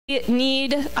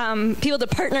need people to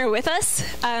partner with us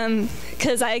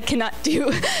because I cannot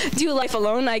do life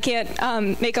alone. I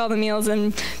can't make all the meals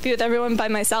and be with everyone by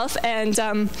myself, and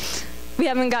we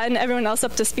haven't gotten everyone else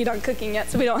up to speed on cooking yet,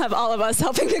 so we don't have all of us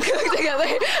helping to cook together.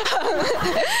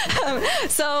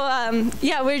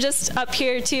 Yeah, we're just up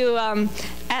here to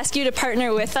ask you to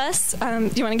partner with us. Do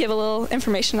you want to give a little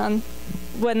information on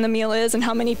when the meal is and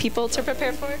how many people to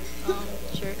prepare for?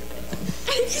 Sure.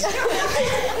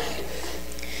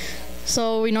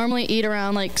 So we normally eat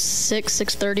around like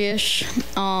 6:30ish,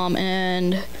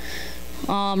 and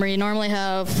we normally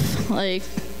have like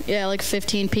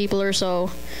 15 people or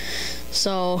so.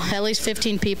 So at least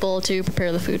 15 people to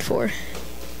prepare the food for.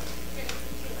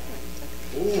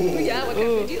 Ooh. Yeah, what kind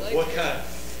of food do you like? What kind?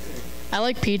 I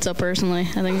like pizza personally.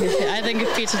 I think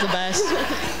pizza's the best.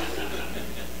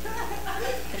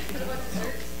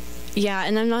 Yeah,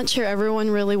 and I'm not sure everyone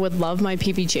really would love my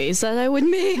PBJs that I would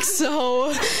make,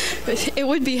 so it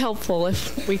would be helpful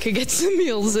if we could get some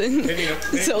meals in. Penny, what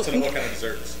kind of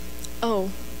desserts?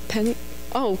 Oh, Penny?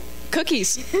 Oh,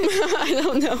 cookies. I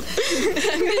don't know.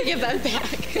 I'm going to give that back.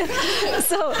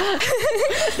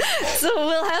 So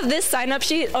we'll have this sign-up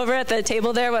sheet over at the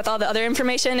table there with all the other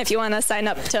information if you want to sign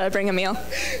up to bring a meal.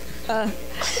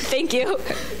 Thank you.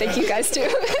 Thank you guys, too.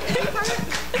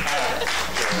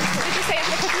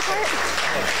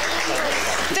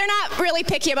 They're not really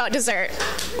picky about dessert.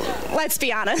 Let's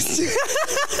be honest.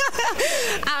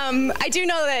 I do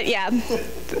know that, yeah.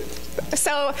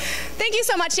 So thank you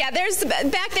so much. Yeah, there's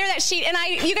back there that sheet, and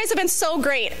you guys have been so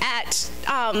great at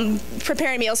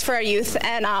preparing meals for our youth,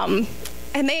 and I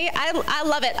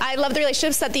love it. I love the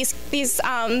relationships that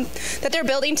that they're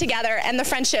building together and the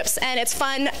friendships, and it's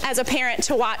fun as a parent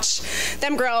to watch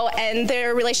them grow and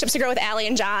their relationships to grow with Allie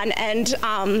and John, and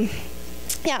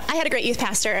yeah, I had a great youth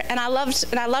pastor, and I loved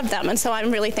them, and so I'm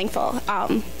really thankful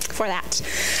for that.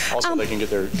 Also, they can get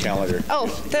their calendar. Oh,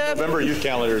 the November youth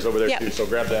calendar is over there too, so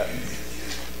grab that.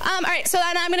 All right, so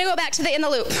then I'm going to go back to the In the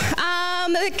Loop.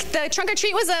 The trunk or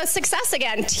treat was a success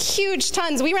again. Huge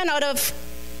tons. We ran out of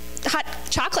hot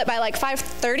chocolate by like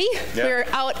 5:30. Yeah. We were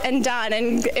out and done,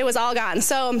 and it was all gone.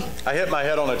 So I hit my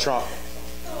head on a trunk.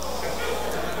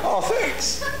 Oh,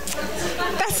 thanks.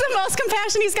 That's the most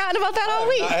compassion he's gotten about that all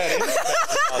week.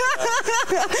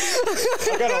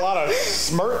 I've got a lot of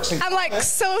smirks. And I'm like,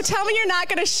 so tell me you're not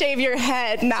going to shave your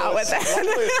head now with it.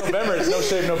 Luckily it's November. It's no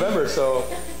shave November, so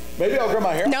maybe I'll grow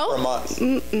my hair out for a month.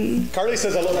 Mm-mm. Carly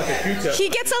says I look like a Q-tip. He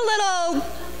gets a little...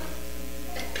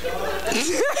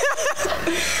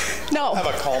 No. I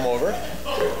have a comb over.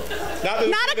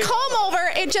 Not a comb over.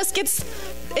 It just gets...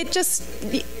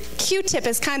 Q-tip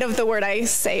is kind of the word I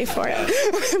say for it. Anyway,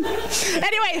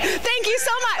 thank you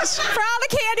so much for all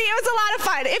the candy. It was a lot of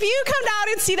fun. If you come down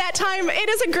and see that time,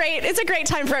 it's a great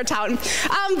time for our town.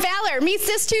 Valor meets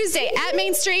this Tuesday at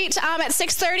Main Street at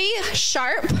 6:30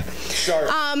 sharp.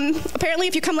 Apparently,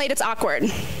 if you come late, it's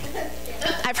awkward.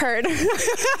 I've heard.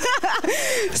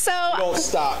 So don't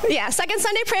stop. Yeah, second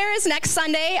Sunday prayer is next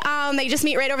Sunday. They just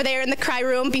meet right over there in the cry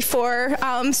room before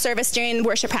service during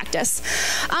worship practice.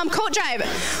 Coat drive.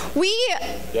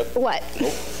 What?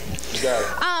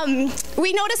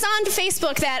 We noticed on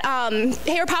Facebook that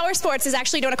Hayward Power Sports is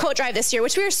actually doing a coat drive this year,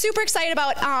 which we were super excited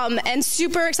about and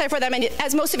super excited for them. And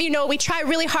as most of you know, we try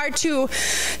really hard to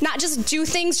not just do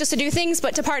things just to do things,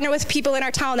 but to partner with people in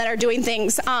our town that are doing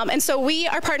things. And so we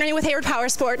are partnering with Hayward Power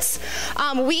Sports.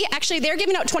 They're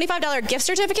giving out $25 gift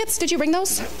certificates. Did you bring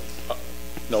those?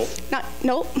 Nope.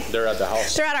 Nope. They're at the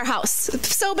house. They're at our house.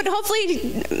 So, but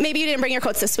hopefully, maybe you didn't bring your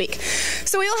coats this week.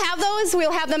 So we will have those.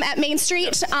 We'll have them at Main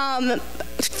Street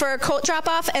for a coat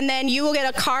drop-off, and then you will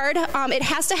get a card. It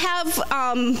has to have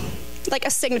like a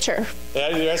signature. Yeah,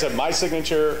 you guys have my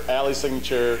signature, Allie's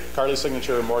signature, Carly's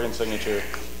signature, Morgan's signature.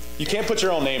 You can't put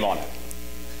your own name on it.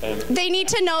 And they need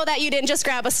to know that you didn't just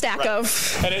grab a stack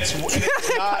of. And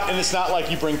it's not like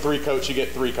you bring 3 coats, you get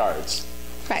 3 cards.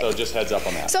 Right. So just heads up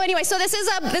on that. So anyway, so this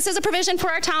is a provision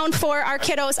for our town, for our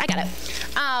kiddos. I got it.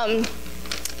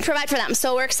 Provide for them.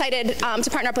 So we're excited to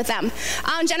partner up with them.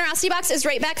 Generosity box is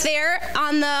right back there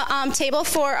on the table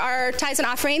for our tithes and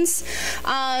offerings.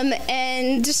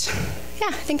 And yeah,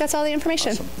 I think that's all the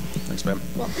information. Awesome. Thanks, ma'am.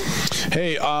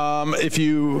 Hey, if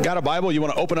you got a Bible, you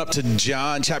want to open up to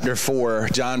John chapter 4.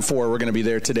 John 4, we're going to be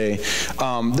there today.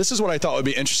 This is what I thought would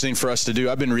be interesting for us to do.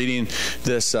 I've been reading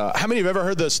this. How many of you have ever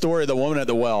heard the story of the woman at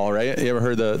the well, right? You ever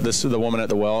heard the woman at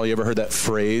the well? You ever heard that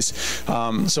phrase?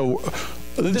 So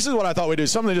this is what I thought we'd do,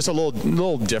 something just a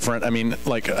little different. I mean,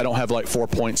 like, I don't have like 4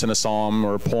 points in a psalm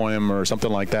or a poem or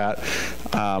something like that.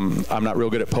 I'm not real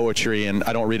good at poetry, and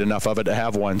I don't read enough of it to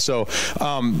have one. So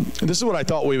this is what I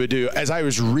thought we would do. As I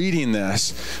was reading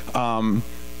this,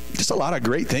 just a lot of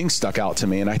great things stuck out to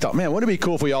me. And I thought, man, wouldn't it be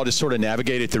cool if we all just sort of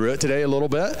navigated through it today a little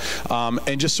bit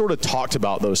and just sort of talked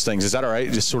about those things? Is that all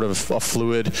right? Just sort of a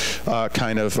fluid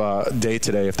kind of day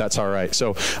today, if that's all right.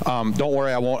 So don't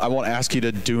worry, I won't ask you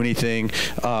to do anything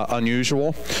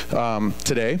unusual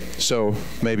today. So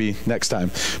maybe next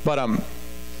time. But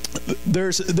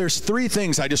there's three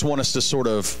things I just want us to sort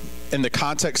of, in the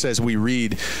context as we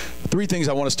read, three things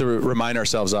I want us to remind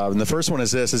ourselves of. And the first one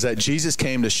is this, is that Jesus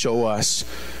came to show us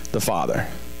the Father,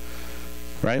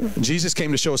 right? Jesus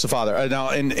came to show us the Father. Now,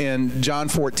 in John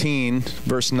 14,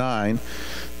 verse 9,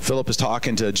 Philip is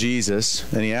talking to Jesus,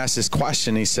 and he asks this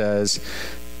question. He says,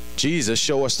 Jesus,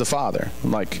 show us the Father.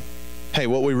 I'm like, hey,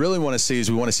 what we really want to see is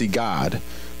we want to see God.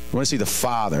 We want to see the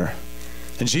Father.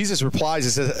 And Jesus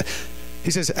replies, he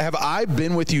says, have I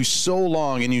been with you so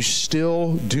long and you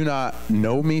still do not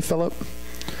know me, Philip?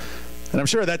 And I'm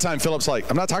sure at that time, Philip's like,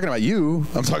 I'm not talking about you.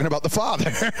 I'm talking about the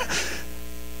Father.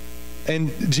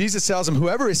 And Jesus tells him,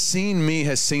 whoever has seen me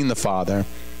has seen the Father.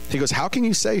 He goes, how can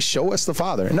you say, show us the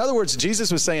Father? In other words,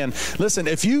 Jesus was saying, listen,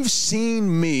 if you've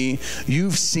seen me,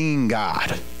 you've seen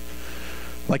God.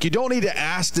 Like, you don't need to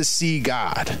ask to see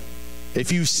God.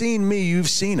 If you've seen me, you've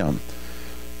seen him.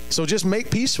 So just make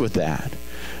peace with that.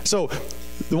 So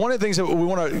one of the things that we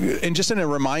want to, and just in a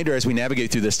reminder as we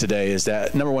navigate through this today, is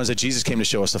that number one is that Jesus came to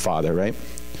show us the Father, right?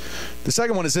 The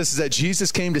second one is this, is that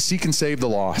Jesus came to seek and save the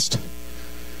lost.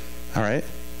 All right?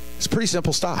 It's pretty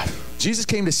simple stuff. Jesus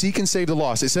came to seek and save the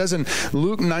lost. It says in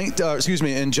Luke 9,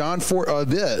 in John 4,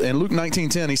 in Luke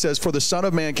 19:10, he says, for the Son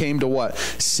of Man came to what?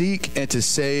 Seek and to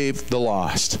save the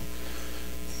lost.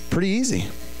 Pretty easy.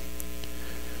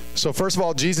 So first of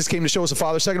all, Jesus came to show us the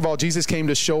Father. Second of all, Jesus came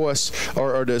to show us,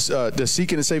 or to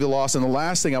seek and to save the lost. And the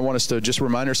last thing I want us to just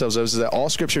remind ourselves of is that all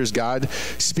Scripture is God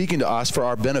speaking to us for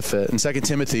our benefit. In 2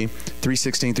 Timothy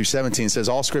 3:16 through 17, it says,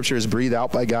 all Scripture is breathed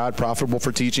out by God, profitable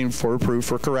for teaching, for reproof,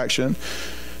 for correction,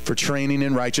 for training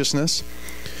in righteousness,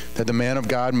 that the man of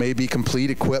God may be complete,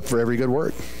 equipped for every good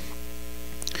work.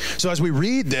 So as we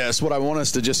read this, what I want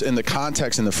us to just, in the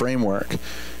context and the framework,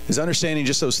 is understanding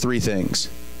just those three things.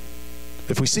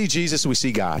 If we see Jesus, we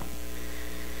see God.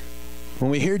 When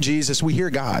we hear Jesus, we hear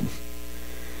God.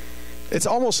 It's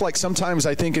almost like sometimes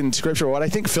I think in Scripture, what I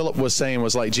think Philip was saying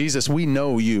was like, Jesus, we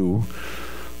know you.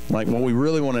 Like, what we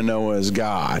really want to know is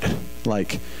God.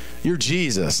 Like, you're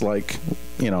Jesus. Like,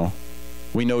 you know,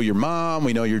 we know your mom,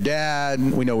 we know your dad,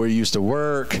 we know where you used to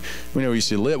work, we know where you used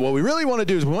to live. What we really want to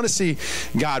do is we want to see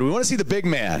God. We want to see the big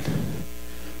man.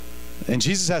 And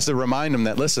Jesus has to remind him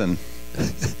that, listen,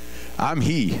 I'm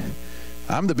he.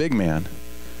 I'm the big man.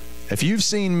 If you've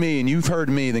seen me and you've heard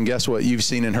me, then guess what? You've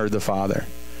seen and heard the Father.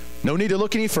 No need to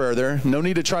look any further. No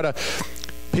need to try to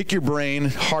pick your brain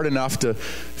hard enough to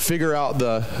figure out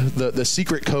the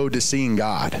secret code to seeing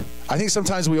God. I think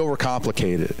sometimes we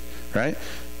overcomplicate it, right?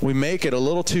 We make it a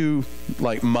little too,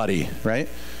 like, muddy, right?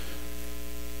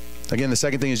 Again, the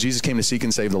second thing is Jesus came to seek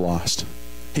and save the lost.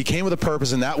 He came with a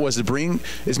purpose, and that was to bring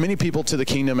as many people to the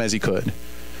kingdom as he could,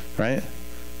 right?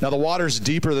 Now, the water's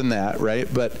deeper than that,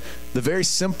 right? But the very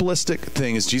simplistic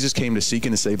thing is Jesus came to seek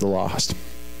and to save the lost.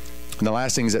 And the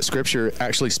last thing is that Scripture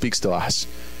actually speaks to us.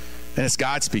 And it's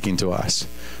God speaking to us.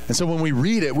 And so when we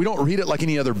read it, we don't read it like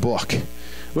any other book.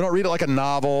 We don't read it like a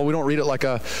novel. We don't read it like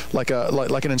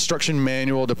an instruction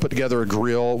manual to put together a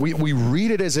grill. We read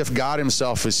it as if God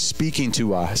himself is speaking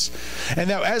to us. And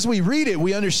now as we read it,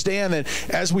 we understand that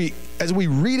as we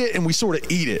read it and we sort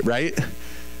of eat it, right?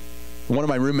 One of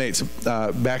my roommates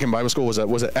back in Bible school was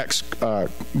an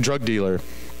ex-drug dealer.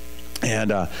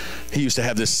 And he used to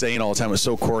have this saying all the time. It was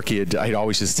so quirky. I'd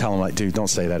always just tell him, like, dude, don't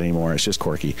say that anymore. It's just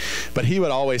quirky. But he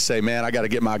would always say, man, I got to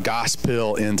get my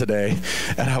gospel in today.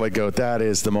 And I would go, that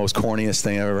is the most corniest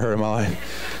thing I've ever heard in my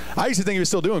life. I used to think he was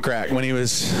still doing crack when he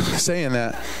was saying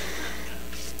that.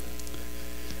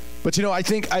 But, you know, I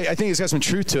think it's got some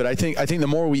truth to it. I think the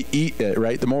more we eat it,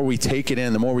 right, the more we take it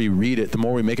in, the more we read it, the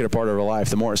more we make it a part of our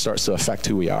life, the more it starts to affect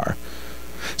who we are.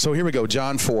 So here we go,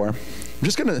 John 4. We're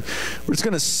just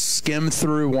gonna skim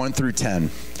through 1 through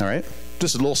 10. All right,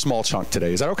 just a little small chunk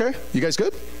today. Is that okay? You guys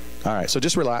good? All right. So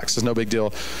just relax. There's no big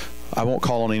deal. I won't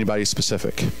call on anybody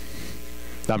specific.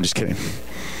 No, I'm just kidding.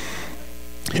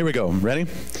 Here we go. Ready?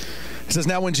 It says,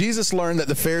 now when Jesus learned that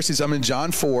the Pharisees, I'm in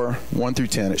John 4, 1 through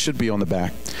 10. It should be on the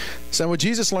back. So when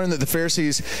Jesus learned that the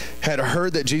Pharisees had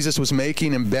heard that Jesus was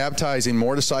making and baptizing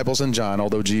more disciples than John,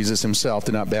 although Jesus himself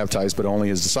did not baptize, but only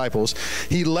his disciples,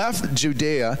 he left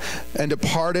Judea and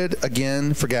departed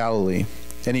again for Galilee.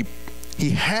 And he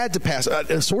had to pass.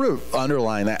 Sort of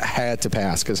underline that had to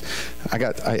pass, because I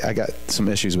got some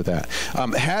issues with that.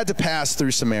 Had to pass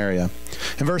through Samaria.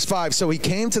 In verse 5, so he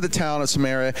came to the town of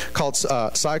Samaria called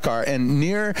Sychar, and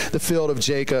near the field of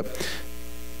Jacob,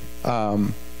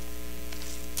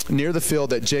 near the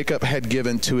field that Jacob had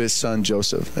given to his son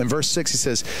Joseph. In verse 6, he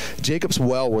says, Jacob's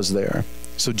well was there.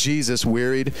 So Jesus,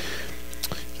 wearied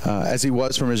as he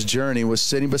was from his journey, was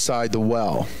sitting beside the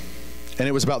well. And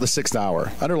it was about the 6th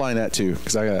hour. Underline that too,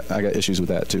 because I got issues with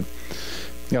that too.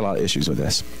 I got a lot of issues with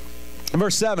this. In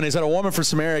verse 7, he said, a woman from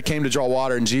Samaria came to draw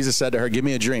water, and Jesus said to her, give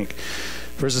me a drink.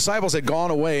 For his disciples had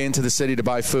gone away into the city to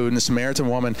buy food, and the Samaritan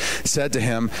woman said to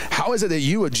him, how is it that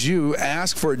you, a Jew,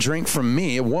 ask for a drink from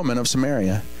me, a woman of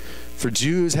Samaria? For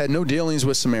Jews had no dealings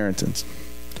with Samaritans.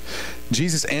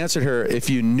 Jesus answered her, if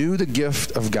you knew the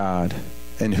gift of God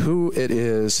and who it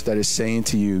is that is saying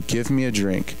to you, give me a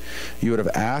drink, you would have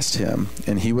asked him,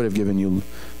 and he would have given you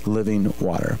living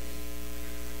water.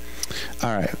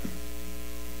 All right.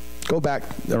 Go back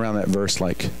around that verse,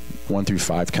 like 1 through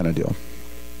 5 kind of deal.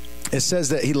 It says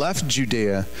that he left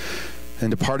Judea and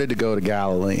departed to go to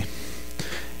Galilee.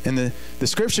 And the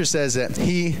scripture says that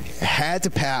he had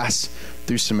to pass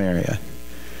through Samaria.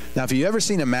 Now, if you've ever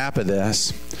seen a map of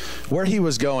this, where he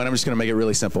was going, I'm just going to make it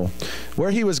really simple. Where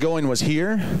he was going was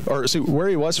here, or so where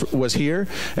he was here,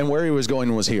 and where he was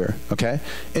going was here, okay?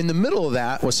 In the middle of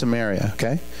that was Samaria,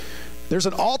 okay? There's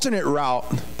an alternate route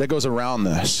that goes around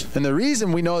this. And the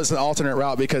reason we know it's an alternate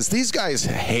route, because these guys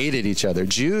hated each other.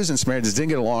 Jews and Samaritans didn't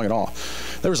get along at all.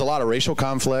 There was a lot of racial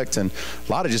conflict and a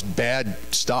lot of just bad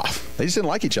stuff. They just didn't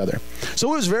like each other.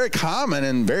 So it was very common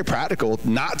and very practical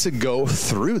not to go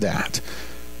through that.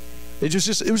 It was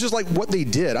just like what they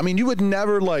did. I mean, you would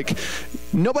never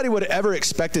nobody would have ever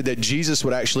expected that Jesus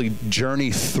would actually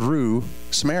journey through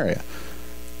Samaria.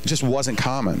 It just wasn't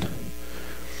common.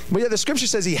 But yeah, the scripture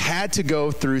says he had to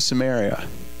go through Samaria.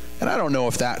 And I don't know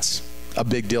if that's a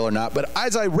big deal or not, but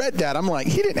as I read that, I'm like,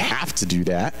 he didn't have to do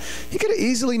that. He could have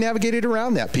easily navigated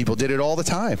around that. People did it all the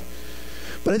time.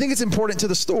 But I think it's important to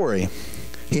the story.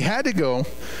 He had to go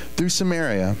through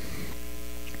Samaria.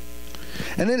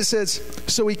 And then it says,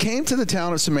 so he came to the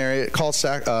town of Samaria called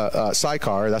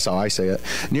Sychar, that's how I say it,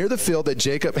 near the field that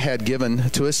Jacob had given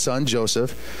to his son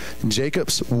Joseph.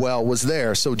 Jacob's well was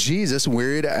there. So Jesus,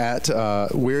 wearied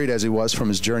as he was from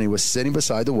his journey, was sitting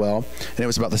beside the well, and it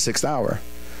was about the 6th hour.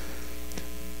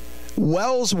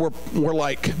 Wells were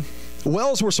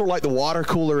sort of like the water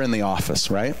cooler in the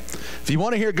office, right? If you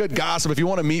want to hear good gossip, if you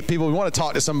want to meet people, if you want to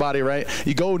talk to somebody, right?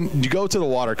 You go to the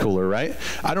water cooler, right?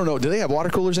 I don't know. Do they have water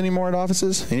coolers anymore in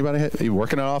offices? Anybody? Are you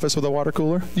working in an office with a water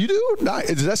cooler? You do?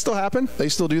 Does that still happen? They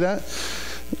still do that?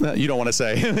 You don't want to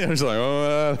say. They're just like,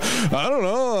 I don't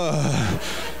know.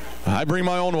 I bring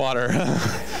my own water.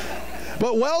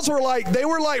 But wells were like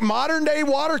modern day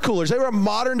water coolers. They were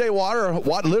modern day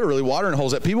literally watering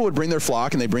holes that people would bring their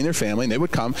flock and they'd bring their family and they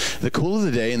would come the cool of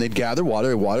the day and they'd gather water,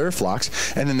 they'd water their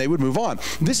flocks, and then they would move on.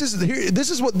 This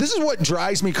is what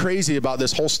drives me crazy about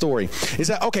this whole story. Is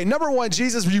that, okay, number one,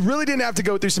 Jesus, you really didn't have to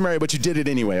go through Samaria, but you did it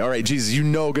anyway. All right, Jesus, you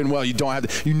know good and well you don't have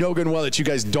to, you know good and well that you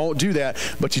guys don't do that,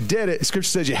 but you did it. Scripture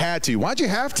says you had to. Why'd you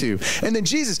have to? And then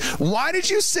Jesus, why did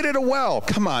you sit at a well?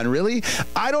 Come on, really?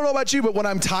 I don't know about you, but when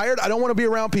I'm tired, I don't want to be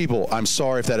around people. I'm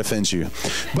sorry if that offends you,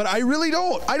 but I really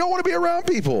don't. I don't want to be around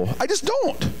people. I just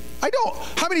don't. I don't.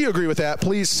 How many of you agree with that?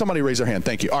 Please, somebody raise their hand.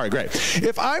 Thank you. All right, great.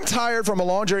 If I'm tired from a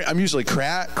long journey, I'm usually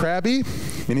crabby.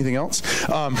 Anything else?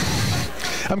 I'm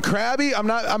crabby.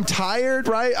 I'm tired,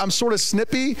 right? I'm sort of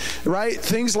snippy, right?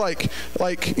 Things like,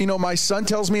 my son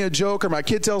tells me a joke or my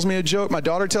kid tells me a joke, my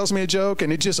daughter tells me a joke,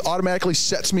 and it just automatically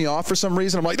sets me off for some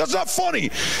reason. I'm like, that's not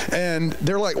funny. And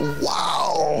they're like,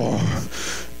 wow,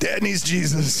 Dad needs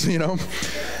Jesus,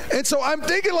 And so I'm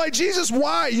thinking like, Jesus,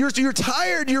 why? You're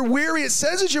tired, you're weary, it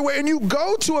says it's your way, and you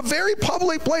go to a very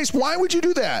public place. Why would you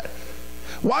do that?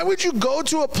 Why would you go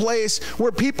to a place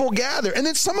where people gather? And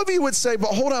then some of you would say, but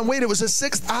hold on, wait, it was the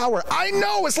 6th hour. I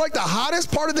know, it's like the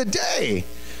hottest part of the day.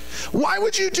 Why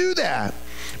would you do that?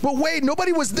 But wait,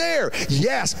 nobody was there.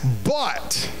 Yes,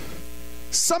 but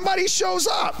somebody shows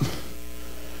up.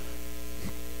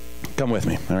 Come with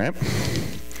me, all right?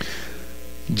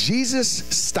 Jesus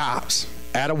stops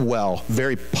at a well,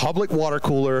 very public water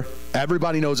cooler.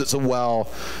 Everybody knows it's a well.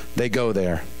 They go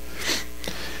there.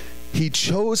 He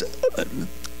chose to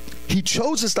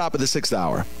stop at the 6th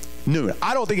hour, noon.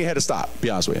 I don't think he had to stop, to be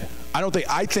honest with you.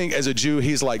 I think as a Jew,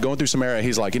 he's like going through Samaria.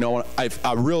 He's like,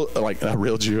 a real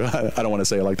Jew. I don't want to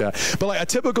say it like that. But like a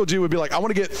typical Jew would be like, I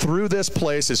want to get through this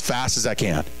place as fast as I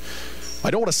can. I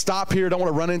don't want to stop here. I don't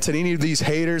want to run into any of these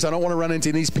haters. I don't want to run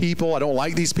into these people. I don't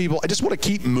like these people. I just want to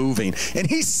keep moving. And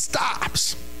he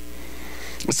stops.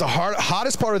 It's the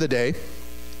hottest part of the day.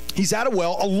 He's at a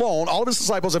well alone. All of his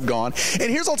disciples have gone. And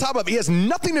here's on top of it, he has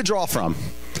nothing to draw from.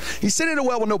 He's sitting at a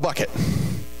well with no bucket.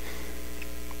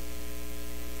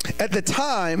 At the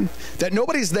time that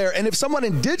nobody's there, and if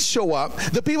someone did show up,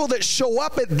 the people that show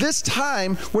up at this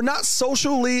time were not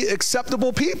socially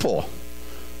acceptable people,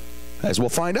 as we'll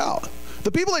find out.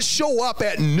 The people that show up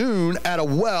at noon at a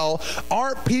well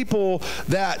aren't people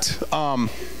that are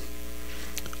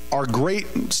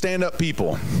great stand-up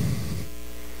people.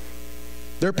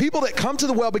 There are people that come to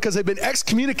the well because they've been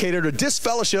excommunicated or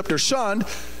disfellowshipped or shunned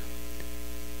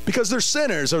because they're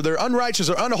sinners or they're unrighteous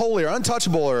or unholy or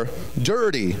untouchable or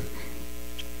dirty.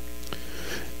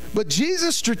 But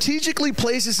Jesus strategically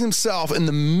places himself in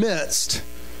the midst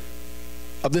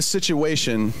of this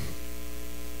situation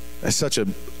at such a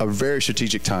very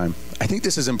strategic time. I think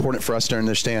this is important for us to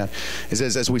understand. It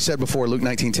says, as we said before, Luke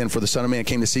 19:10, for the Son of Man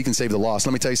came to seek and save the lost.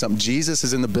 Let me tell you something. Jesus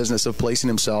is in the business of placing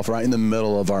himself right in the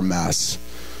middle of our mess.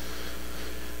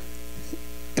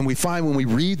 And we find when we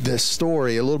read this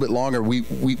story a little bit longer,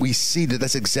 we see that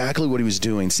that's exactly what he was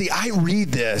doing. See, I read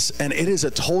this, and it is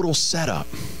a total setup.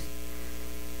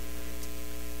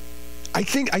 I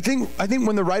think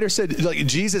when the writer said like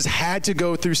Jesus had to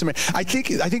go through Samaria, I think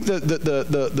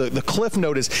the cliff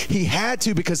note is he had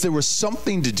to because there was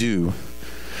something to do.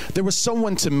 There was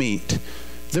someone to meet.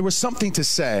 There was something to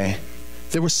say.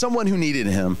 There was someone who needed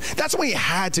him. That's why he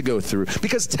had to go through,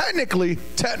 because technically,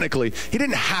 he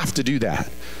didn't have to do that.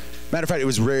 Matter of fact, it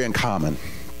was very uncommon.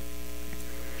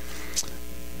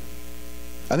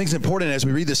 I think it's important as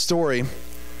we read this story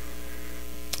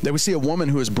that we see a woman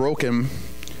who is broken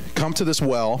come to this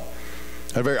well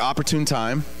at a very opportune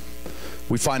time.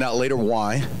 We find out later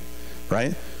why,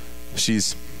 right?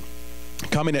 She's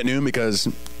coming at noon because,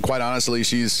 quite honestly,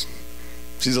 she's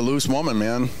a loose woman,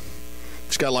 man.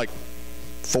 She's got like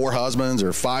 4 husbands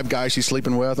or 5 guys she's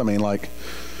sleeping with. I mean, like,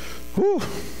 whew.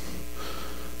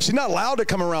 She's not allowed to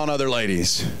come around other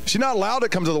ladies. She's not allowed to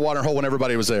come to the watering hole when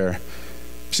everybody was there.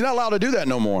 She's not allowed to do that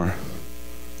no more.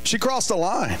 She crossed the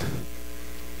line.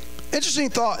 Interesting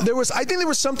thought. I think there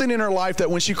was something in her life that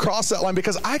when she crossed that line,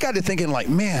 because I got to thinking like,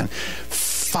 man,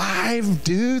 5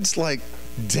 dudes, like,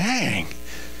 dang.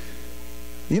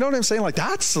 You know what I'm saying? Like,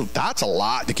 that's a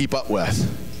lot to keep up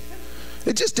with.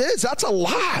 It just is. That's a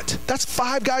lot. That's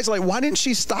 5 guys. Like, why didn't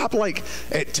she stop like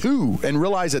at 2 and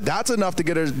realize that that's enough to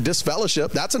get her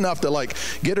disfellowship? That's enough to like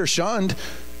get her shunned.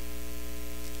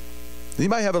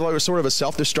 Anybody have a sort of a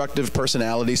self-destructive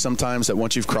personality sometimes that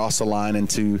once you've crossed the line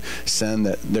into sin,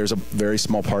 that there's a very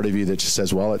small part of you that just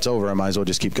says, well, it's over. I might as well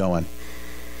just keep going.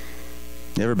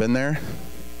 You ever been there?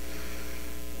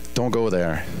 Don't go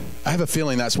there. I have a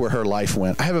feeling that's where her life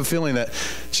went. I have a feeling that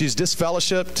she's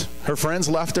disfellowshipped. Her friends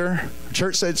left her. Her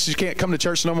church said she can't come to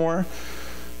church no more.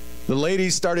 The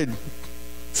ladies started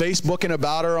Facebooking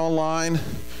about her online,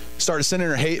 started sending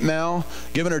her hate mail,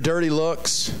 giving her dirty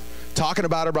looks, talking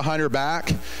about her behind her back.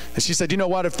 And she said, you know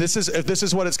what, if this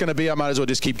is what it's going to be, I might as well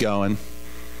just keep going.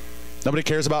 Nobody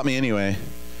cares about me anyway.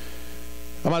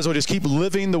 I might as well just keep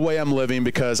living the way I'm living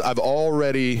because I've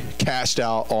already cashed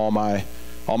out all my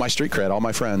street cred, all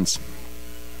my friends.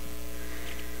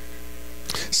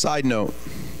 Side note,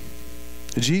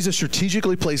 Jesus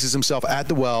strategically places himself at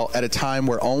the well at a time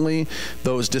where only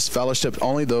those disfellowshipped,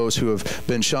 only those who have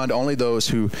been shunned, only those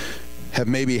who have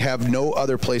no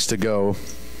other place to go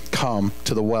come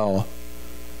to the well.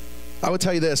 I would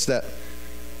tell you this, that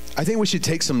I think we should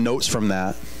take some notes from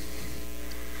that.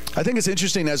 I think it's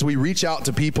interesting as we reach out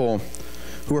to people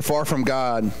who are far from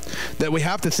God that we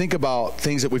have to think about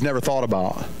things that we've never thought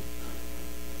about.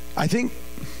 I think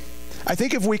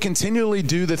if we continually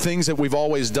do the things that we've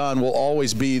always done, we'll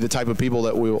always be the type of people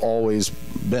that we've always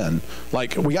been.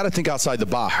 Like, we got to think outside the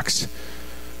box.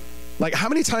 Like, how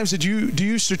many times do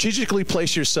you strategically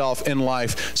place yourself in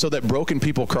life so that broken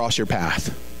people cross your path?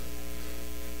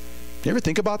 You ever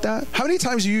think about that? How many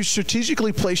times do you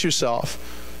strategically place yourself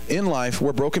in life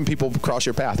where broken people cross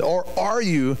your path? Or are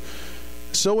you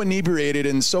so inebriated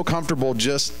and so comfortable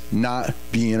just not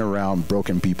being around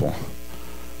broken people?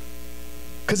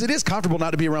 Because it is comfortable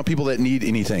not to be around people that need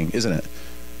anything, isn't it?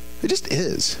 It just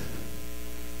is.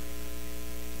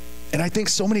 And I think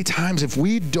so many times if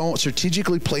we don't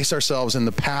strategically place ourselves in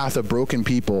the path of broken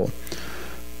people,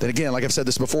 then again, like I've said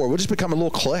this before, we'll just become a little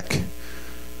clique.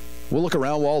 We'll look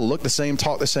around, we'll all look the same,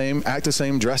 talk the same, act the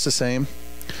same, dress the same.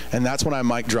 And that's when I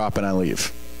mic drop and I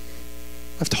leave.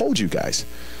 I've told you guys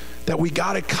that we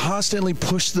got to constantly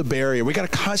push the barrier. We got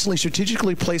to constantly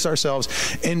strategically place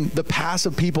ourselves in the paths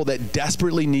of people that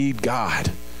desperately need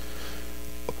God.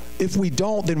 If we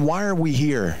don't, then why are we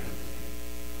here?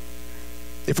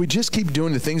 if we just keep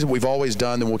doing the things that we've always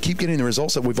done, then we'll keep getting the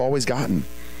results that we've always gotten.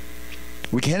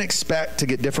 We can't expect to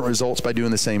get different results by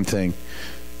doing the same thing.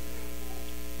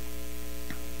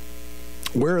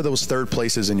 Where are those third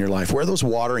places in your life? Where are those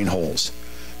watering holes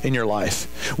in your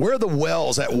life? Where are the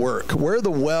wells at work? Where are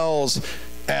the wells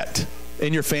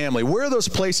in your family? Where are those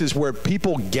places where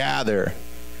people gather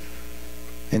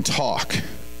and talk?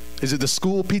 Is it the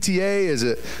school PTA? Is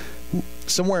it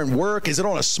somewhere in work? Is it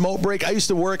on a smoke break? I used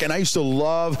to work and I used to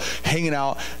love hanging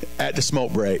out at the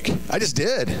smoke break. I just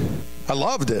did. I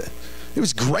loved it. It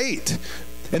was great.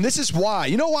 And this is why.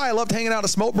 You know why I loved hanging out at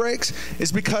smoke breaks?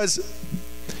 It's because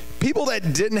people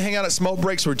that didn't hang out at smoke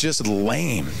breaks were just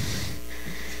lame.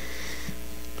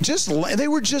 They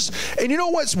were just, and you know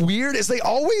what's weird is they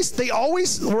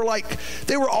always were like,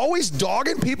 they were always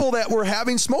dogging people that were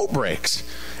having smoke breaks.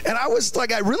 And I was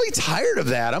like, I'm really tired of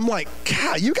that. I'm like,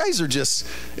 God, you guys are just,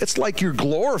 it's like you're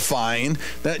glorifying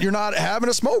that you're not having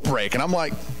a smoke break. And I'm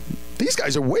like, these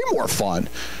guys are way more fun.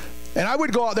 And I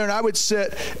would go out there and I would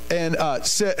sit and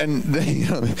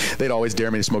they'd always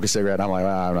dare me to smoke a cigarette. And I'm like,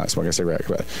 I'm not smoking a cigarette.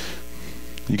 But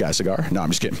you got a cigar? No,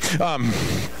 I'm just kidding.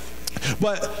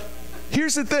 But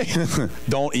here's the thing.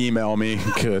 Don't email me.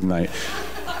 Good night.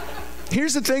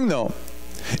 Here's the thing, though.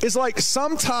 It's like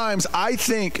sometimes I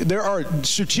think there are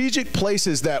strategic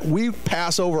places that we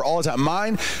pass over all the time.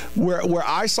 Mine, where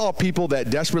I saw people that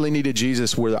desperately needed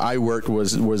Jesus, where I worked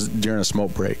was during a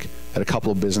smoke break at a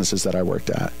couple of businesses that I worked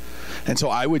at. And so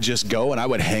I would just go and I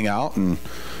would hang out and,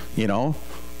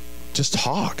 just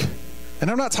talk. And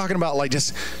I'm not talking about like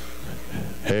just,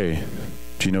 hey,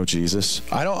 do you know Jesus?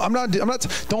 I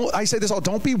say this all,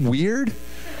 don't be weird.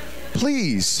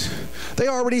 Please. They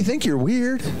already think you're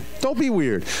weird. Don't be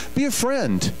weird. Be a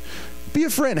friend. Be a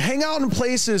friend. Hang out in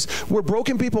places where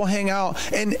broken people hang out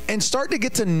and start to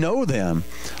get to know them.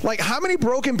 Like, how many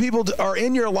broken people are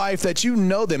in your life that you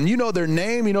know them? You know their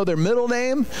name. You know their middle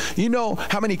name. You know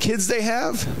how many kids they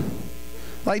have.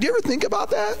 Like, do you ever think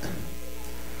about that?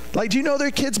 Like, do you know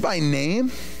their kids by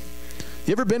name?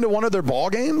 You ever been to one of their ball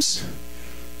games?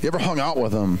 You ever hung out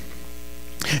with them?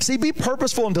 See, be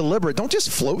purposeful and deliberate. Don't just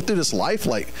float through this life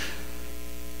like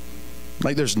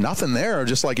there's nothing there,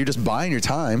 just like you're just buying your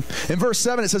time. In verse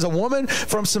 7, it says, a woman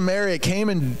from Samaria came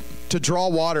in to draw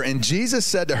water, and Jesus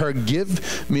said to her,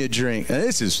 give me a drink. And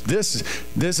this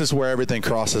is where everything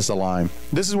crosses the line.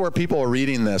 This is where people are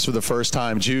reading this for the first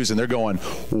time, Jews, and they're going,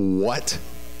 what?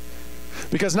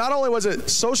 Because not only was it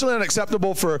socially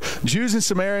unacceptable for Jews and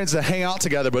Samaritans to hang out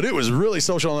together, but it was really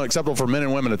socially unacceptable for men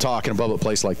and women to talk in a public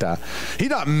place like that. He's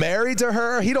not married to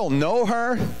her. He don't know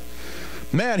her.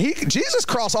 Man, Jesus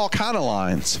crossed all kind of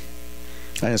lines.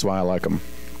 And that's why I like him.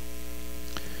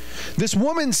 This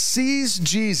woman sees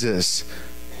Jesus.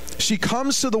 She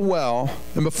comes to the well,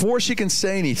 and before she can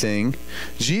say anything,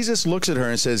 Jesus looks at her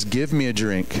and says, give me a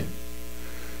drink.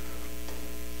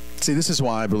 See, this is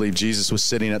why I believe Jesus was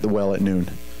sitting at the well at noon.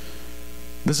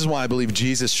 This is why I believe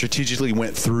Jesus strategically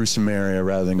went through Samaria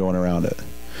rather than going around it,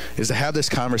 is to have this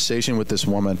conversation with this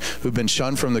woman who'd been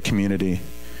shunned from the community,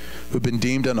 who'd been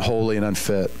deemed unholy and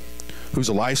unfit, whose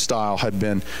lifestyle had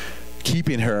been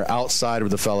keeping her outside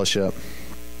of the fellowship.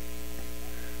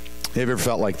 Have you ever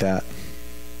felt like that?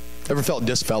 Ever felt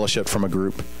disfellowship from a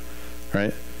group,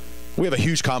 right? We have a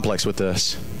huge complex with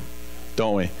this,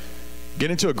 don't we? Get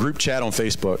into a group chat on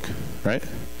Facebook, right?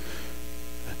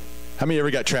 How many ever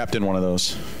got trapped in one of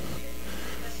those?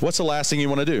 What's the last thing you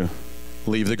want to do?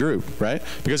 Leave the group, right?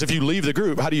 Because if you leave the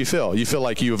group, how do you feel? You feel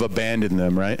like you have abandoned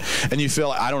them, right? And you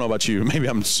feel, I don't know about you, maybe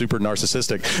I'm super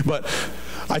narcissistic, but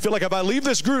I feel like if I leave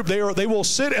this group, they will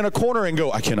sit in a corner and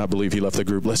go, I cannot believe he left the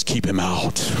group. Let's keep him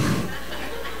out.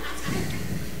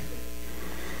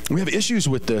 We have issues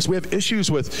with this. We have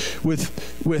issues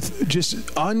with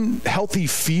just unhealthy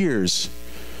fears.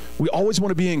 We always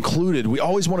want to be included. We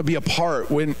always want to be a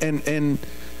part. And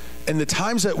the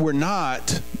times that we're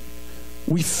not,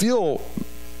 we feel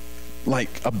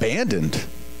like abandoned,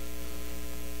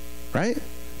 right?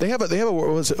 They have a what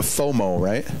was it? FOMO,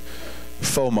 right?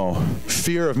 FOMO,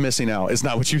 fear of missing out. It's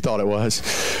not what you thought it was.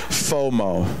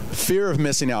 FOMO, fear of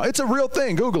missing out. It's a real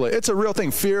thing. Google it. It's a real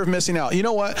thing, fear of missing out. You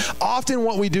know what? Often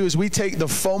what we do is we take the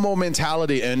FOMO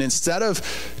mentality, and instead of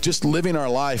just living our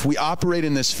life, we operate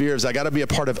in this fear of, I got to be a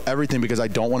part of everything because I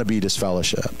don't want to be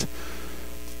disfellowshipped.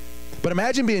 But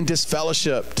imagine being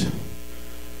disfellowshipped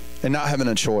and not having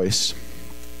a choice.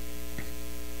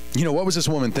 You know, what was this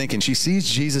woman thinking? She sees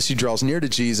Jesus. She draws near to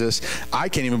Jesus. I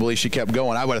can't even believe she kept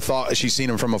going. I would have thought she's seen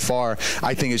him from afar.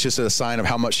 I think it's just a sign of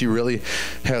how much she really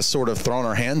has sort of thrown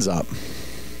her hands up.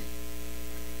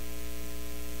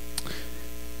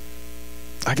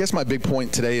 I guess my big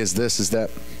point today is this, is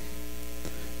that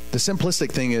The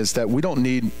simplistic thing is that we don't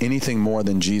need anything more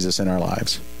than Jesus in our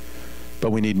lives,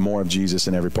 but we need more of Jesus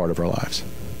in every part of our lives.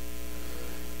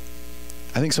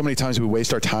 I think so many times we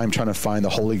waste our time trying to find the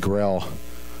holy grail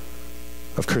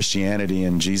of Christianity,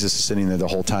 and Jesus is sitting there the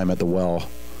whole time at the well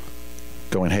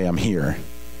going, hey, I'm here.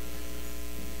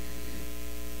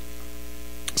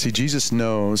 See, Jesus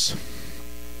knows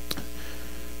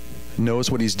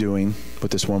what he's doing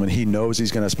with this woman. He knows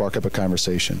he's going to spark up a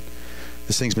conversation.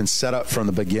 This thing's been set up from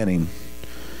the beginning.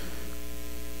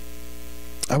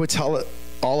 I would tell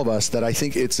all of us that I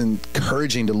think it's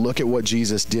encouraging to look at what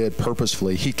Jesus did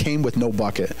purposefully. He came with no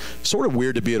bucket. Sort of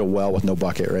weird to be at a well with no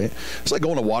bucket, right? It's like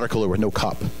going to a water cooler with no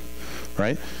cup,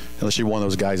 right? Unless you're one of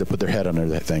those guys that put their head under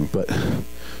that thing. But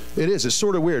it is. It's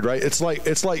sort of weird, right? It's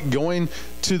like going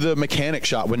to the mechanic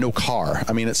shop with no car.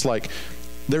 I mean, it's like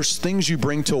there's things you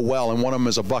bring to a well, and one of them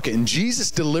is a bucket. And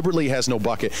Jesus deliberately has no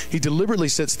bucket. He deliberately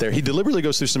sits there. He deliberately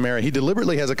goes through Samaria. He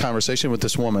deliberately has a conversation with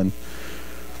this woman.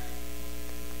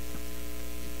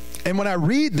 And when I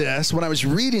was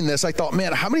reading this, I thought,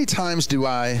 man, how many times do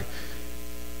I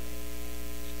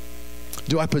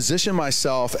position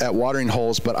myself at watering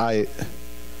holes, but I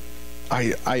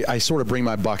sort of bring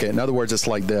my bucket. In other words, it's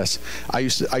like this. I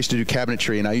used to do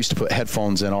cabinetry, and I used to put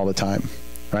headphones in all the time,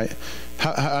 right?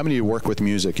 How many of you work with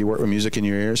music? You work with music in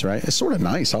your ears, right? It's sort of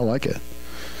nice. I like it.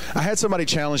 I had somebody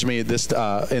challenge me in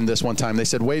this one time. They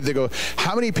said, Wade, they go,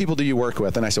 how many people do you work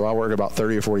with? And I said, well, I work with about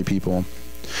 30 or 40 people.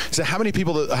 He said, how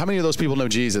many of those people know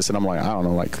Jesus? And I'm like, I don't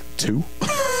know, like 2,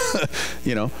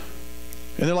 you know?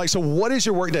 And they're like, so what is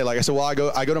your work day like? I said, well, I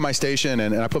go to my station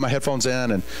and I put my headphones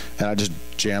in and I just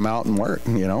jam out and work,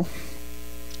 you know?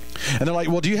 And they're like,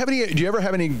 well, do you ever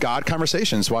have any God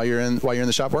conversations while you're in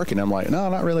the shop working? And I'm like, no,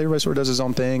 not really. Everybody sort of does his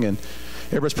own thing, and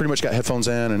everybody's pretty much got headphones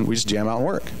in, and we just jam out and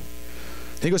work.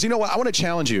 And he goes, you know what? I want to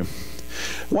challenge you.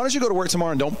 Why don't you go to work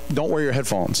tomorrow and don't wear your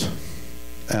headphones?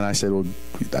 And I said, well,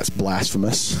 that's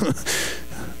blasphemous.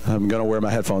 I'm going to wear my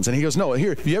headphones. And he goes, no,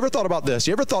 here, you ever thought about this?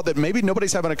 You ever thought that maybe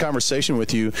nobody's having a conversation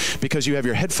with you because you have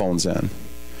your headphones in?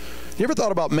 You ever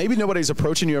thought about maybe nobody's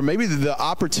approaching you, or maybe the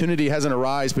opportunity hasn't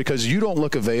arisen because you don't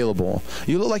look available?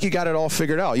 You look like you got it all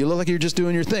figured out. You look like you're just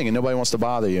doing your thing and nobody wants to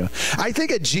bother you. I think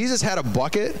if Jesus had a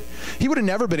bucket, he would have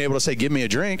never been able to say, give me a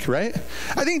drink, right?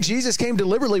 I think Jesus came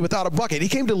deliberately without a bucket. He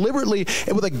came deliberately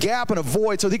with a gap and a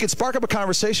void so he could spark up a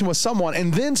conversation with someone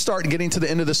and then start getting to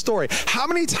the end of the story. How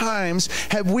many times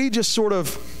have we just sort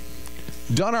of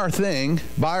done our thing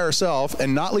by ourselves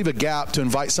and not leave a gap to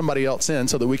invite somebody else in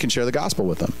so that we can share the gospel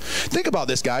with them? Think about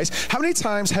this, guys. How many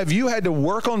times have you had to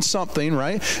work on something,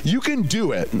 right? You can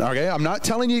do it, okay? I'm not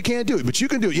telling you can't do it, but you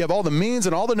can do it. You have all the means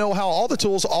and all the know-how, all the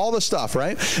tools, all the stuff,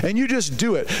 right? And you just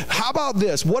do it. How about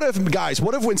this? What if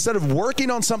instead of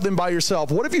working on something by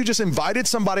yourself, what if you just invited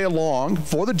somebody along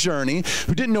for the journey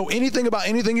who didn't know anything about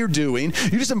anything you're doing?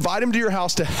 You just invite them to your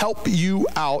house to help you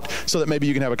out so that maybe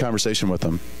you can have a conversation with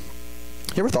them.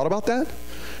 You ever thought about that?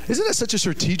 Isn't it such a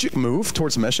strategic move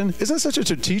towards mission? Isn't it such a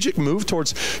strategic move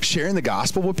towards sharing the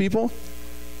gospel with people?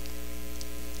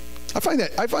 I find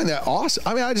that awesome.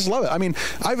 I mean, I just love it. I mean,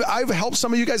 I've helped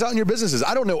some of you guys out in your businesses.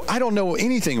 I don't know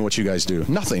anything what you guys do.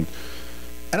 Nothing.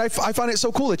 And I find it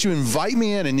so cool that you invite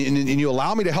me in and you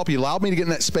allow me to help you, allow me to get in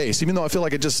that space, even though I feel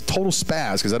like it just total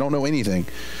spaz because I don't know anything.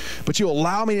 But you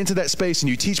allow me into that space and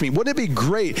you teach me. Wouldn't it be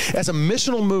great as a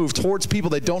missional move towards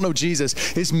people that don't know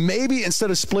Jesus is maybe instead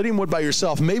of splitting wood by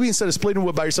yourself,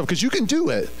 because you can do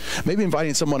it, maybe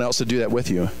inviting someone else to do that with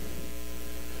you.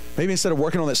 Maybe instead of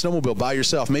working on that snowmobile by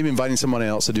yourself, maybe inviting someone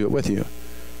else to do it with you.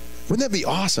 Wouldn't that be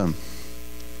awesome?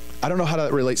 I don't know how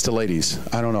that relates to ladies.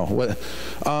 I don't know. What?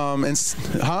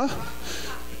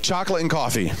 Chocolate and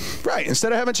coffee. Right.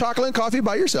 Instead of having chocolate and coffee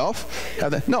by yourself, have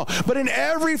that. No, but in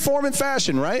every form and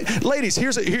fashion, right? Ladies,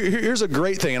 here's a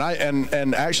great thing.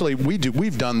 And actually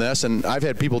we've done this, and I've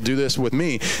had people do this with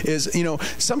me, is, you know,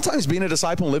 sometimes being a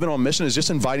disciple and living on mission is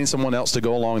just inviting someone else to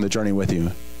go along the journey with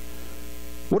you.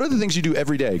 What are the things you do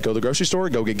every day? Go to the grocery store,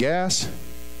 go get gas,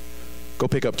 go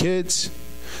pick up kids.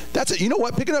 You know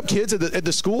what? Picking up kids at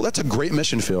the school, that's a great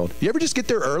mission field. You ever just get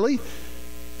there early,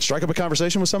 strike up a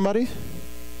conversation with somebody,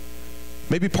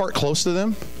 maybe park close to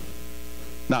them,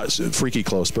 not freaky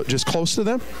close, but just close to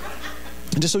them,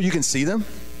 just so you can see them.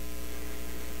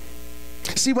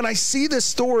 See, when I see this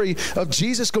story of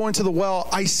Jesus going to the well,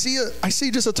 I see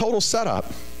just a total setup.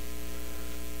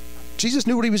 Jesus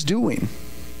knew what he was doing.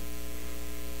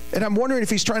 And I'm wondering if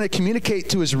he's trying to communicate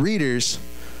to his readers,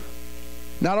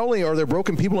 not only are there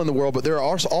broken people in the world, but there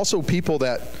are also people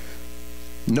that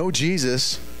know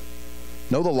Jesus,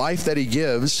 know the life that he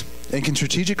gives, and can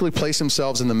strategically place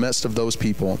themselves in the midst of those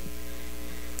people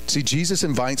See, Jesus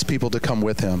invites people to come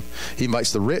with him. He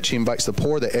invites the rich, he invites the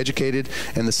poor, the educated,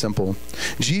 and the simple.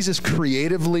 Jesus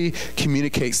creatively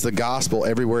communicates the gospel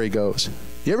everywhere he goes.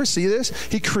 You ever see this?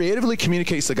 He creatively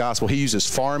communicates the gospel. He uses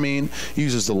farming, he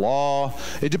uses the law.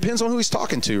 It depends on who he's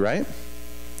talking to, right?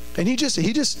 And he just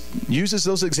uses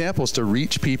those examples to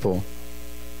reach people.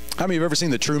 How many of you have ever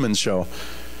seen The Truman Show?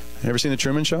 You ever seen The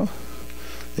Truman Show?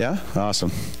 Yeah?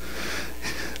 Awesome.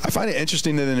 I find it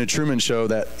interesting that in The Truman Show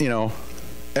that,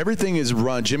 everything is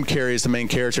run. Jim Carrey is the main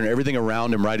character, and everything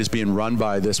around him, right, is being run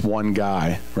by this one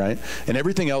guy, right? And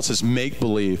everything else is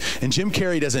make-believe. And Jim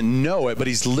Carrey doesn't know it, but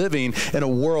he's living in a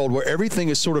world where everything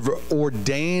is sort of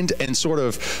ordained and sort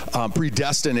of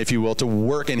predestined, if you will, to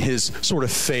work in his sort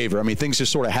of favor. I mean, things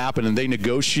just sort of happen, and they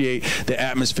negotiate the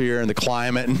atmosphere and the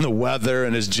climate and the weather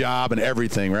and his job and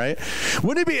everything, right?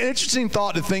 Wouldn't it be an interesting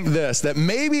thought to think this, that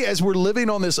maybe as we're living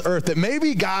on this earth, that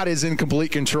maybe God is in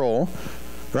complete control,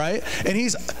 right? And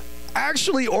he's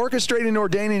actually orchestrating,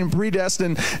 ordaining, and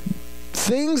predestined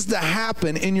things to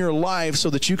happen in your life so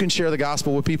that you can share the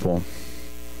gospel with people.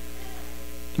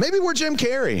 Maybe we're Jim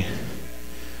Carrey.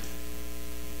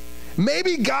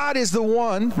 Maybe God is the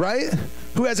one, right,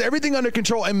 who has everything under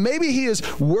control, and maybe he is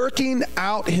working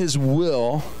out his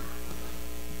will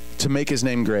to make his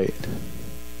name great.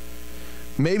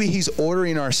 Maybe he's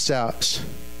ordering our steps.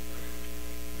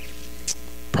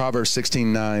 Proverbs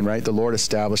 16:9, right? The Lord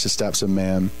established the steps of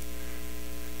man.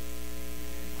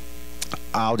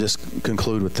 I'll just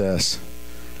conclude with this.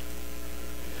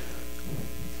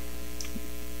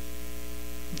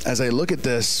 As I look at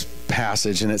this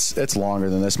passage, and it's longer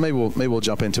than this. Maybe we'll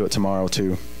jump into it tomorrow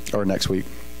too, or next week.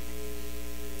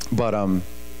 But I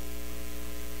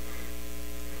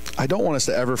don't want us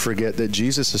to ever forget that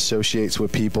Jesus associates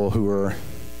with people who are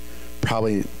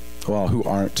who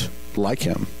aren't like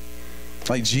him.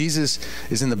 Like, Jesus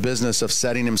is in the business of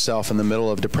setting himself in the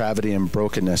middle of depravity and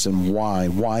brokenness. And why?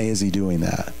 Why is he doing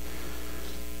that?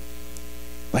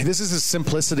 Like, this is the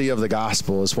simplicity of the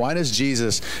gospel, is why does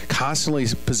Jesus constantly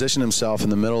position himself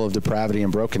in the middle of depravity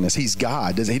and brokenness? He's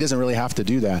God. He doesn't really have to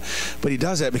do that. But he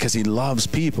does that because he loves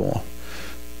people.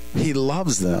 He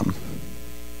loves them.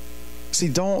 See,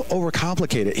 don't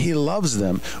overcomplicate it. He loves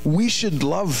them. We should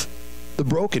love the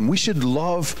broken. We should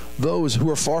love those who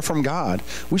are far from God.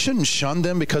 We shouldn't shun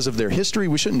them because of their history.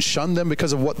 We shouldn't shun them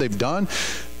because of what they've done.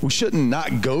 We shouldn't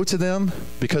not go to them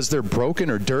because they're broken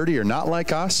or dirty or not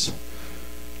like us.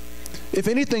 If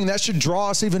anything, that should draw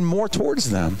us even more towards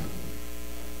them.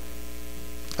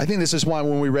 I think this is why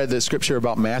when we read the scripture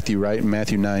about Matthew, right? In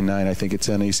Matthew 9:9, I think it's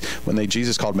in.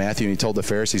 Jesus called Matthew and he told the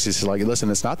Pharisees, he said, like, listen,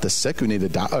 it's not the sick who need the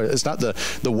doctor. It's not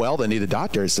the well that need the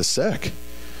doctor. It's the sick.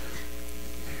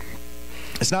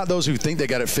 It's not those who think they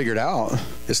got it figured out.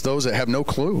 It's those that have no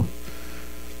clue.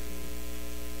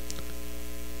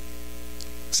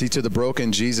 See, to the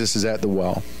broken, Jesus is at the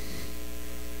well.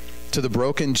 To the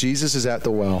broken, Jesus is at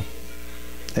the well.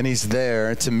 And he's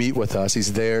there to meet with us.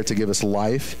 He's there to give us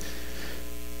life.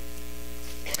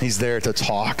 He's there to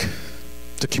talk,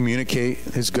 to communicate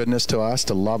his goodness to us,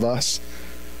 to love us.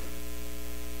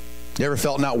 You ever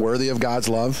felt not worthy of God's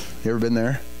love? You ever been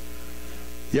there?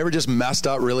 You ever just messed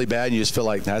up really bad and you just feel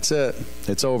like, that's it.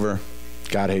 It's over.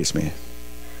 God hates me.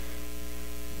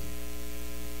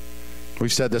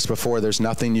 We've said this before. There's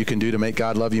nothing you can do to make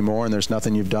God love you more, and there's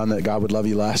nothing you've done that God would love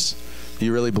you less. Do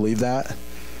you really believe that?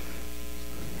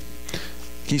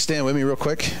 Can you stand with me real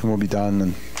quick and we'll be done?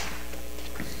 And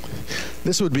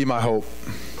this would be my hope.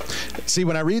 See,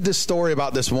 when I read this story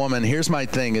about this woman, here's my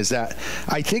thing, is that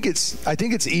I think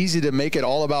it's easy to make it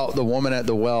all about the woman at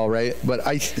the well, right? But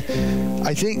I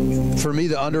think for me,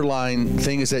 the underlying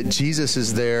thing is that Jesus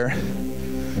is there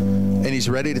and he's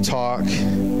ready to talk.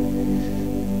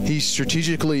 He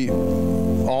strategically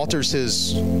alters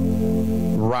his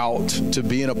route to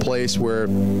be in a place where,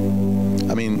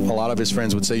 I mean, a lot of his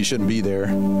friends would say you shouldn't be there,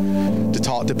 to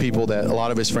talk to people that a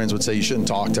lot of his friends would say you shouldn't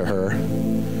talk to her.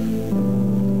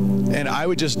 And I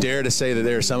would just dare to say that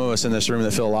there are some of us in this room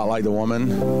that feel a lot like the woman,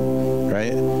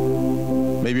 right?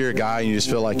 Maybe you're a guy and you just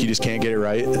feel like you just can't get it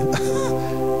right.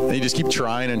 And you just keep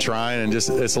trying and just,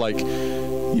 it's like,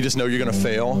 you just know you're going to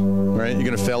fail, right? You're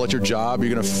going to fail at your job.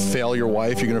 You're going to fail your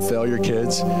wife. You're going to fail your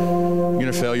kids. You're going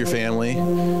to fail your family.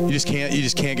 You just can't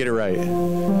get it right.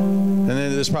 And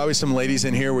then there's probably some ladies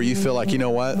in here where you feel like, you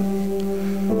know what?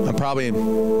 I'm probably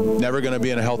never going to be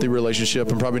in a healthy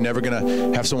relationship. I'm probably never going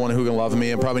to have someone who can love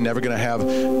me. I'm probably never going to have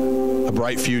a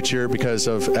bright future because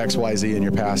of X, Y, Z in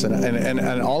your past.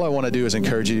 And all I want to do is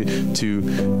encourage you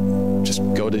to just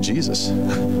go to Jesus.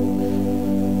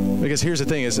 Because here's the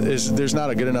thing, is there's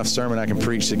not a good enough sermon I can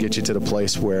preach to get you to the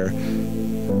place where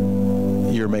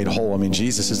you're made whole. I mean,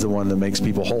 Jesus is the one that makes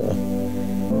people whole.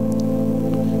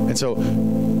 And so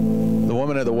the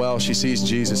woman at the well, she sees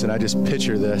Jesus, and I just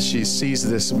picture this. She sees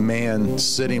this man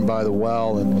sitting by the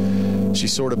well, and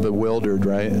she's sort of bewildered,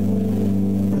 right?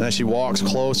 And as she walks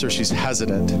closer, she's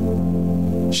hesitant.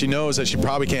 She knows that she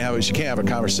probably can't have a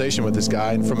conversation with this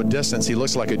guy, and from a distance, he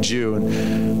looks like a Jew,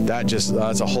 and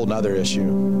that's a whole nother issue.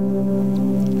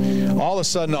 All of a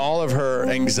sudden, all of her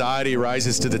anxiety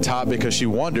rises to the top because she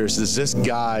wonders, does this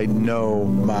guy know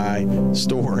my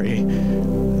story?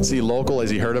 Is he local? Has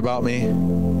he heard about me?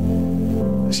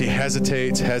 She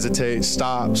hesitates,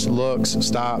 stops, looks.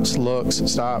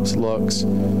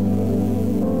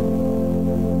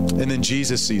 And then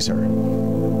Jesus sees her.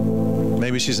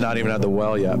 Maybe she's not even at the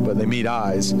well yet, but they meet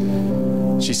eyes.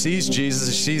 She sees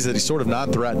Jesus. She sees that he's sort of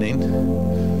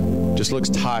non-threatening, just looks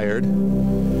tired.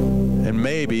 And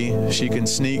maybe she can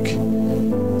sneak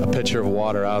a pitcher of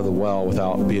water out of the well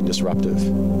without being disruptive.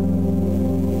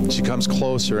 She comes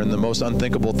closer, and the most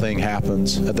unthinkable thing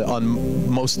happens. At the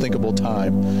most thinkable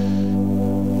time,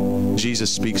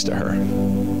 Jesus speaks to her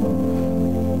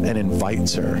and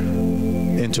invites her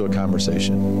into a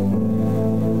conversation.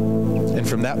 And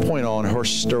from that point on, her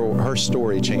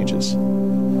story changes.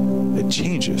 It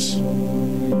changes.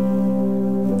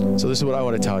 So this is what I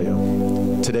want to tell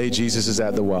you. Today, Jesus is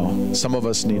at the well. Some of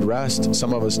us need rest.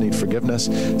 Some of us need forgiveness.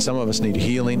 Some of us need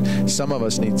healing. Some of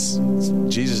us need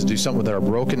Jesus to do something with our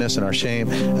brokenness and our shame.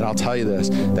 And I'll tell you this,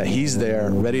 that he's there,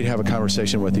 ready to have a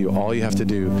conversation with you. All you have to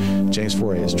do, James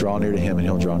 4:8, is draw near to him, and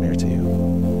he'll draw near to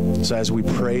you. So as we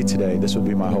pray today, this would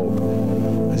be my hope,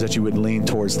 is that you would lean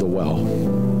towards the well,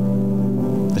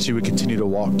 that you would continue to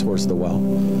walk towards the well,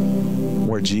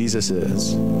 where Jesus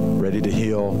is, ready to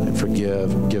heal and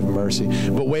forgive and give mercy.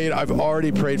 But wait, I've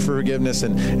already prayed for forgiveness,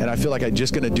 and I feel like I'm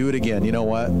just going to do it again. You know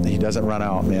what? He doesn't run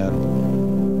out,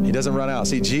 man. He doesn't run out.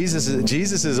 See, Jesus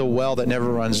is a well that never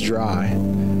runs dry.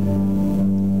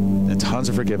 And tons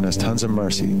of forgiveness, tons of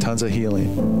mercy, tons of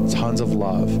healing, tons of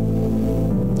love.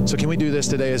 So can we do this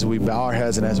today as we bow our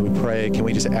heads and as we pray? Can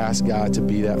we just ask God to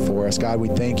be that for us? God, we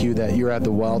thank you that you're at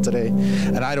the well today.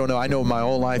 And I don't know, I know my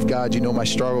own life, God. You know my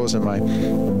struggles and my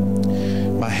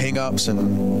hang-ups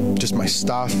and just my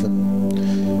stuff.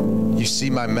 And you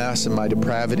see my mess and my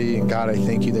depravity. And God, I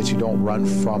thank you that you don't run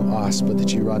from us, but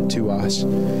that you run to us.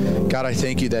 God, I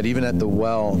thank you that even at the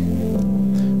well,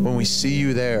 when we see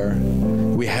you there,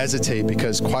 we hesitate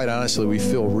because, quite honestly, we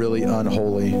feel really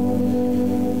unholy.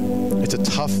 It's a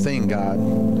tough thing, God,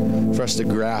 for us to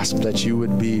grasp that you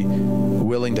would be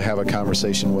willing to have a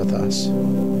conversation with us.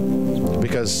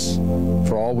 Because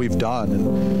for all we've done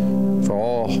and for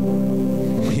all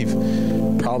we've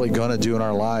probably going to do in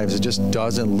our lives, it just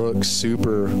doesn't look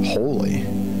super holy.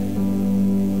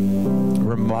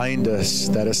 Remind us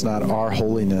that it's not our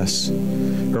holiness.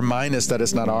 Remind us that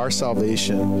it's not our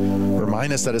salvation.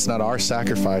 Remind us that it's not our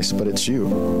sacrifice, but it's you.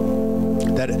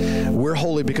 That we're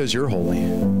holy because you're holy.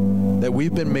 That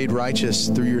we've been made righteous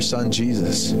through your Son,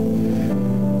 Jesus.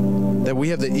 That we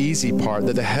have the easy part,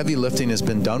 that the heavy lifting has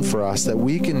been done for us, that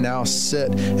we can now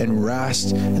sit and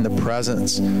rest in the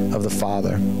presence of the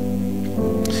Father.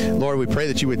 Lord, we pray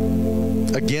that you would,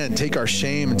 again, take our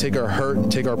shame and take our hurt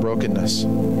and take our brokenness.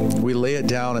 We lay it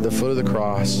down at the foot of the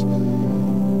cross,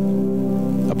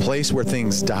 a place where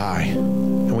things die.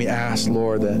 And we ask,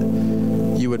 Lord, that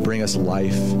you would bring us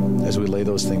life as we lay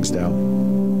those things down.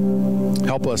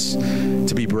 Help us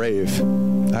to be brave.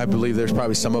 I believe there's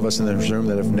probably some of us in this room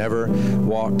that have never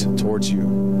walked towards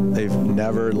you. They've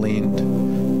never leaned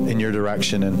in your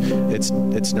direction, and it's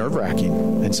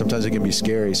nerve-wracking, and sometimes it can be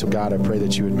scary. So God, I pray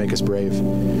that you would make us brave.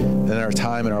 That in our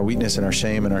time and our weakness and our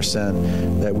shame and our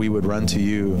sin, that we would run to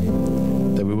you,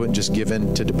 that we wouldn't just give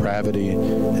in to depravity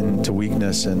and to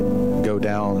weakness and go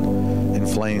down in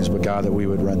flames, but God, that we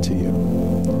would run to you.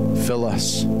 Fill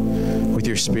us with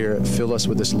your Spirit. Fill us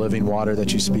with this living water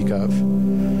that you speak of,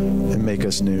 and make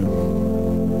us new.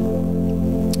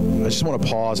 I just want to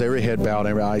pause, every head bowed,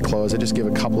 every eye closed. I just give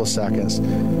a couple of seconds,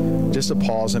 just a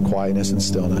pause in quietness and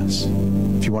stillness.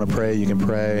 If you want to pray, you can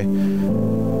pray.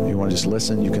 If you want to just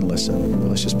listen, you can listen. But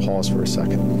let's just pause for a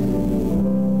second.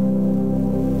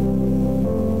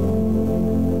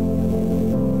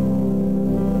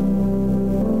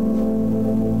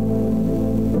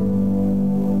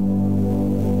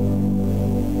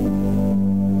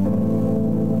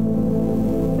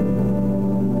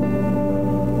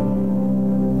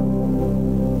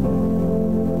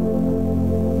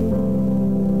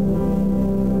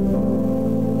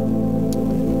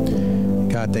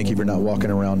 Thank you for not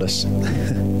walking around us.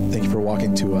 Thank you for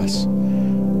walking to us.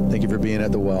 Thank Thank you for being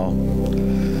at the well.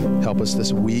 Help us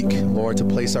this week, Lord, to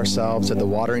place ourselves at the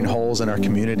watering holes in our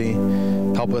community.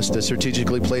 Help us to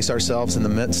strategically place ourselves in the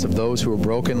midst of those who are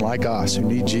broken like us, who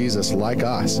need Jesus like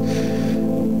us.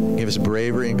 Give us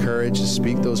bravery and courage to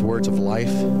speak those words of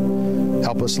life.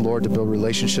 Help us, Lord, to build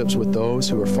relationships with those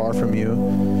who are far from you.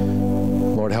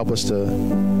 Lord, help us to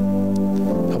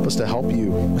help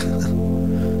you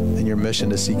in your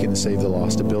mission to seek and to save the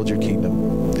lost, to build your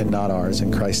kingdom and not ours.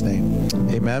 In Christ's name,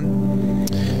 amen.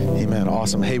 Amen.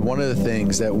 Awesome. Hey, one of the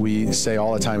things that we say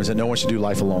all the time is that no one should do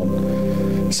life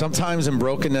alone. Sometimes in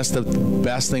brokenness, the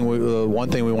one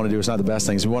thing we want to do is not the best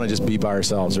thing, is we want to just be by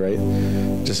ourselves, right?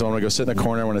 Just want to go sit in the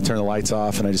corner, I want to turn the lights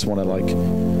off, and I just want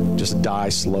to just die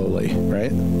slowly,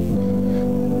 right?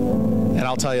 And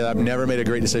I'll tell you, I've never made a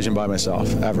great decision by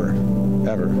myself, ever.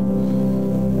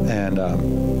 And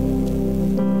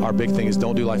our big thing is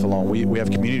don't do life alone. We have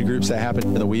community groups that happen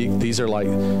in the week. These are like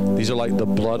the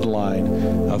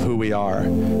bloodline of who we are.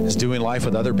 It's doing life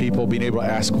with other people, being able to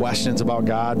ask questions about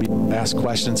God, ask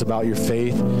questions about your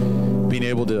faith, being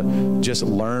able to just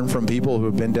learn from people who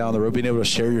have been down the road, being able to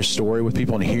share your story with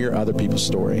people and hear other people's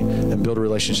story and build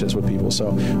relationships with people. So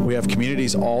we have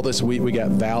communities all this week. We got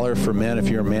Valor for Men. If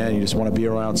you're a man, you just want to be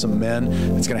around some men,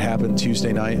 it's going to happen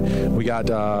Tuesday night. We got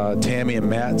Tammy and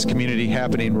Matt's community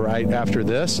happening right after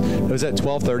this. It was at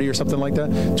 12:30 or something like that.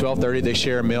 12:30, they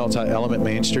share a meal. It's at Element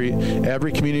Main Street.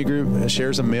 Every community group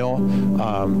shares a meal,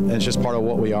 and it's just part of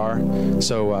what we are.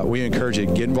 So we encourage you,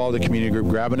 get involved in the community group,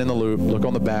 grab it in the loop, look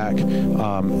on the back,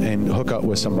 and hook up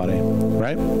with somebody,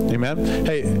 right? Amen?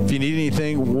 Hey, if you need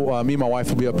anything, me and my wife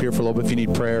will be up here for a little bit. If you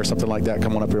need prayer or something like that,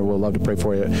 come on up here. We'll love to pray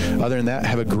for you. Other than that,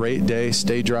 have a great day.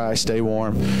 Stay dry, stay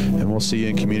warm, and we'll see you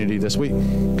in community this week.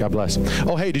 God bless.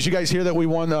 Oh, hey, did you guys hear that we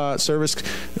won Service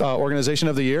Organization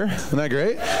of the Year? Isn't that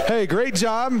great? Hey, great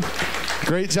job.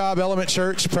 Great job,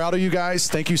 ElementChurch. Proud of you guys.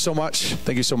 Thank you so much.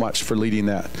 Thank you so much for leading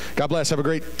that. God bless. Have a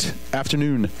great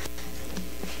afternoon.